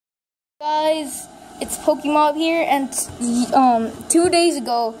Guys, it's Pokemon here, and 2 days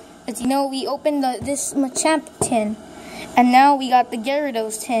ago, as you know, we opened this Machamp tin, and now we got the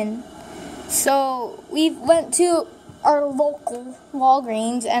Gyarados tin. So we went to our local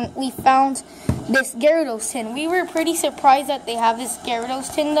Walgreens and we found this Gyarados tin. We were pretty surprised that they have this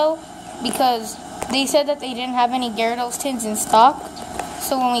Gyarados tin though, because they said that they didn't have any Gyarados tins in stock.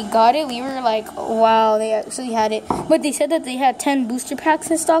 So when we got it, we were like, wow, they actually had it. But they said that they had 10 booster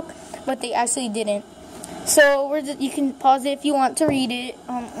packs in stock, but they actually didn't. So you can pause it if you want to read it.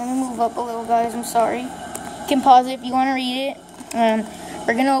 Let me move up a little, guys. I'm sorry. You can pause it if you want to read it.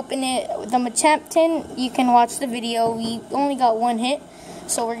 We're going to open it. The Machamp tin, you can watch the video. We only got one hit,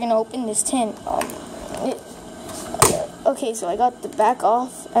 so we're going to open this tin. Okay, so I got the back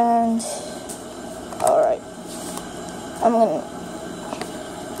off, and alright. I'm going to...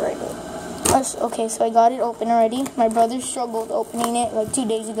 Okay, so I got it open already. My brother struggled opening it like 2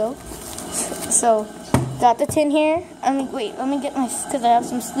 days ago. So, got the tin here. Wait, let me get my, because I have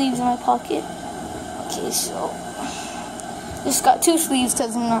some sleeves in my pocket. Okay, so, just got 2 sleeves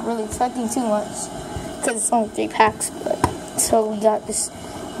because I'm not really expecting too much, because it's only 3 packs. So, we got this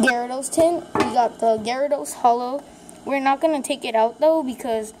Gyarados tin. We got the Gyarados Hollow. We're not going to take it out though,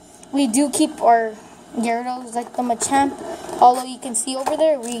 because we do keep our Gyarados, like the Machamp Hollow you can see over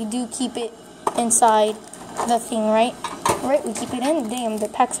there, we do keep it inside the thing, right? Right, we keep it in. Damn, the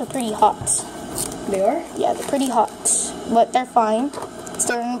packs are pretty hot. They are? Yeah, they're pretty hot, but they're fine.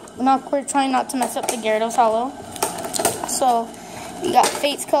 So we're trying not to mess up the Gyarados Hollow. So we got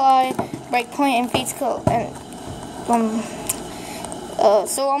Fates Collide, Breakpoint, and Fates Collide. And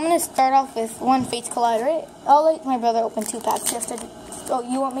so I'm gonna start off with one Fates Collide, right? I'll let my brother open 2 packs yesterday. Oh,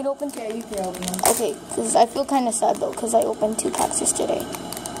 you want me to open 2? Yeah, you can open them. Okay, because I feel kind of sad though, because I opened 2 packs yesterday.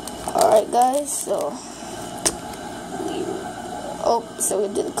 Alright guys, so we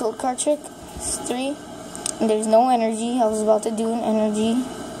did the code card trick. It's 3. And there's no energy. I was about to do an energy.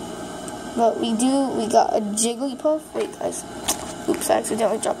 But we got a Jigglypuff. Wait guys. Oops, I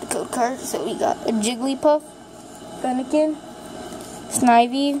accidentally dropped the code card. So we got a Jigglypuff, Fennekin,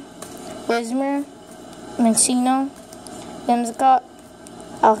 Snivy, Whismur, Minccino, Whimsicott,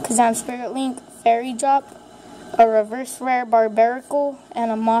 Alakazam Spirit Link, Fairy Drop, a reverse rare Barbaracle,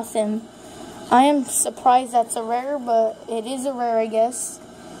 and a Mothim. I am surprised that's a rare, but it is a rare, I guess.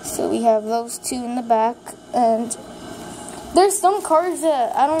 So we have those 2 in the back, and there's some cards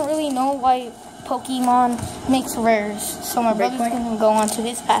that I don't really know why Pokemon makes rares. So my brother's going to go on to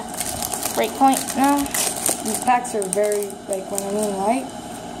his pack. Breakpoint now. These packs are very, like when I mean light,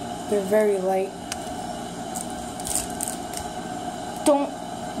 they're very light. Don't.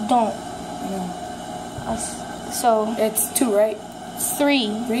 No. So it's 2, right?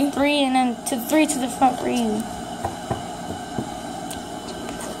 3. 3? 3, and then 3 to the front for you.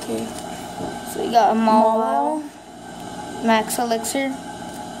 Okay. So we got a Mawile, Max Elixir,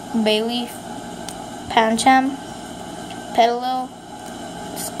 Bayleaf, Pancham, Petalil,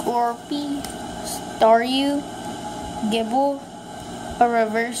 Scorpy, Staryu, Gibble, a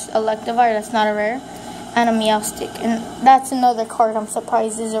reverse Electivire, that's not a rare, and a Meowstic. And that's another card I'm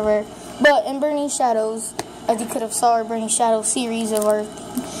surprised is a rare. But in Burning Shadows, as you could have saw our Burning Shadows series of our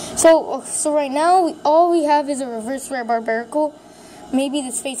thing. So right now, all we have is a reverse rare Barbaracle. Maybe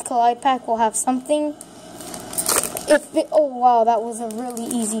this Fates Collide pack will have something. Oh wow, that was a really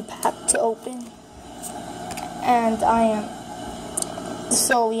easy pack to open. And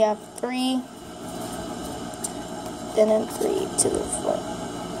so we have 3, and then 3 to the front.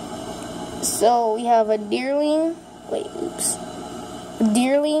 So we have a Deerling,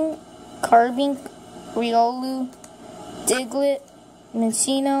 Carbink, Riolu, Diglett,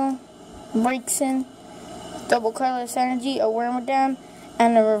 Minccino, Braixen, Double Colorless Energy, a Wormadam,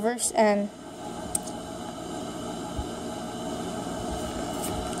 and a Reverse N.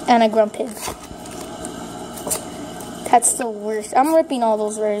 And a Grumpig. That's the worst. I'm ripping all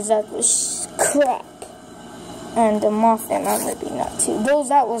those rares. That was crap. And the Mothim, I'm ripping that too.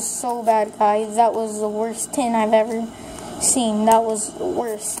 That was so bad, guys. That was the worst tin I've ever seen. That was the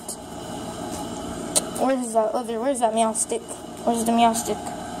worst. Where's that Meowstic? Where's the Meowstic?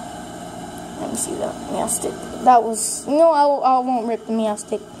 Let me see that Meowstic. That was, I won't rip the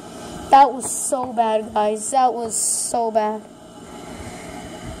Meowstic. That was so bad, guys. That was so bad.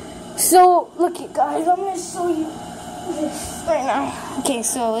 So, look it, guys. I'm going to show you this right now. Okay,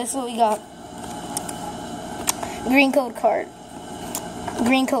 so this is what we got. Green code card.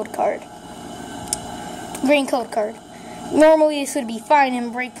 Normally this would be fine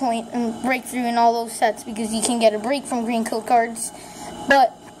in Breakpoint and Breakthrough and all those sets because you can get a break from green code cards.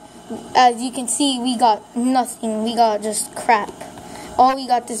 But as you can see, we got nothing. We got just crap. all we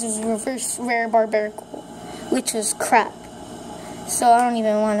got this is reverse rare barbarical, which was crap. So I don't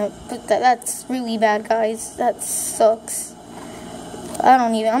even want to put that. That's really bad, guys. That sucks.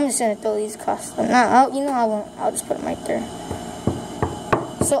 I'm just gonna throw these across. But nah, you know I won't. I'll just put them right there.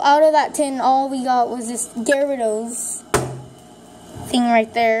 So out of that tin, all we got was this Gyrados thing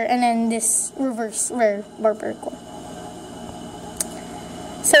right there, and then this reverse rare barbarical.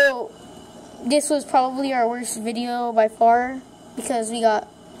 So this was probably our worst video by far because we got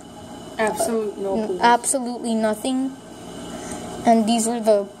absolutely nothing. And these were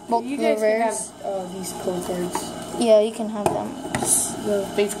the bulk You guys rares. can have these code cards. Yeah, you can have them. The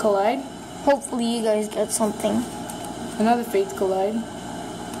Faith Collide. Hopefully you guys get something. Another Faith Collide.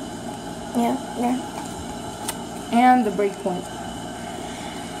 Yeah. And the Breakpoint.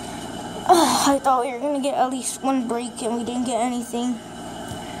 Oh, I thought we were going to get at least one break and we didn't get anything.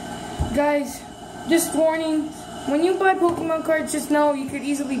 Guys, just warning. When you buy Pokemon cards, just know you could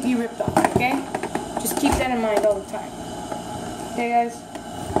easily be ripped off, okay? Just keep that in mind all the time. Okay, guys?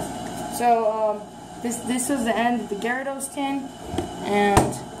 So, this was the end of the Gyarados tin.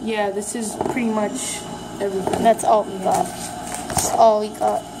 And, yeah, this is pretty much everything. That's all we got. That's all we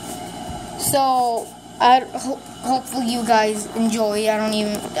got. So, hopefully you guys enjoy. I don't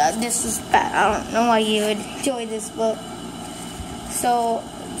even, this is bad. I don't know why you would enjoy this, but, so,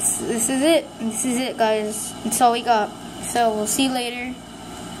 this is it. This is it, guys. That's all we got. So, we'll see you later.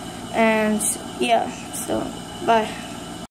 And, yeah, so, bye.